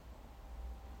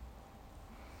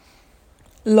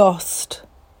Lost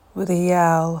with a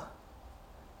yell,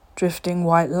 drifting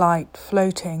white light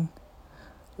floating,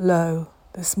 low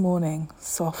this morning,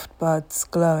 soft buds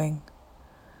glowing,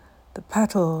 the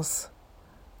petals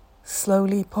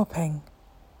slowly popping,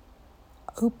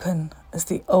 open as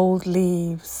the old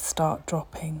leaves start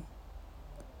dropping.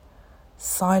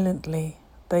 Silently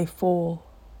they fall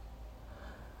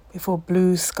before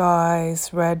blue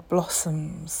skies, red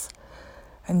blossoms,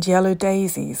 and yellow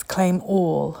daisies claim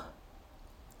all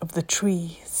of the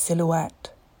tree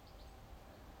silhouette.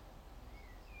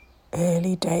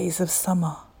 Early days of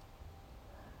summer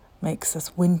makes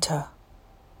us winter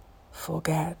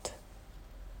forget.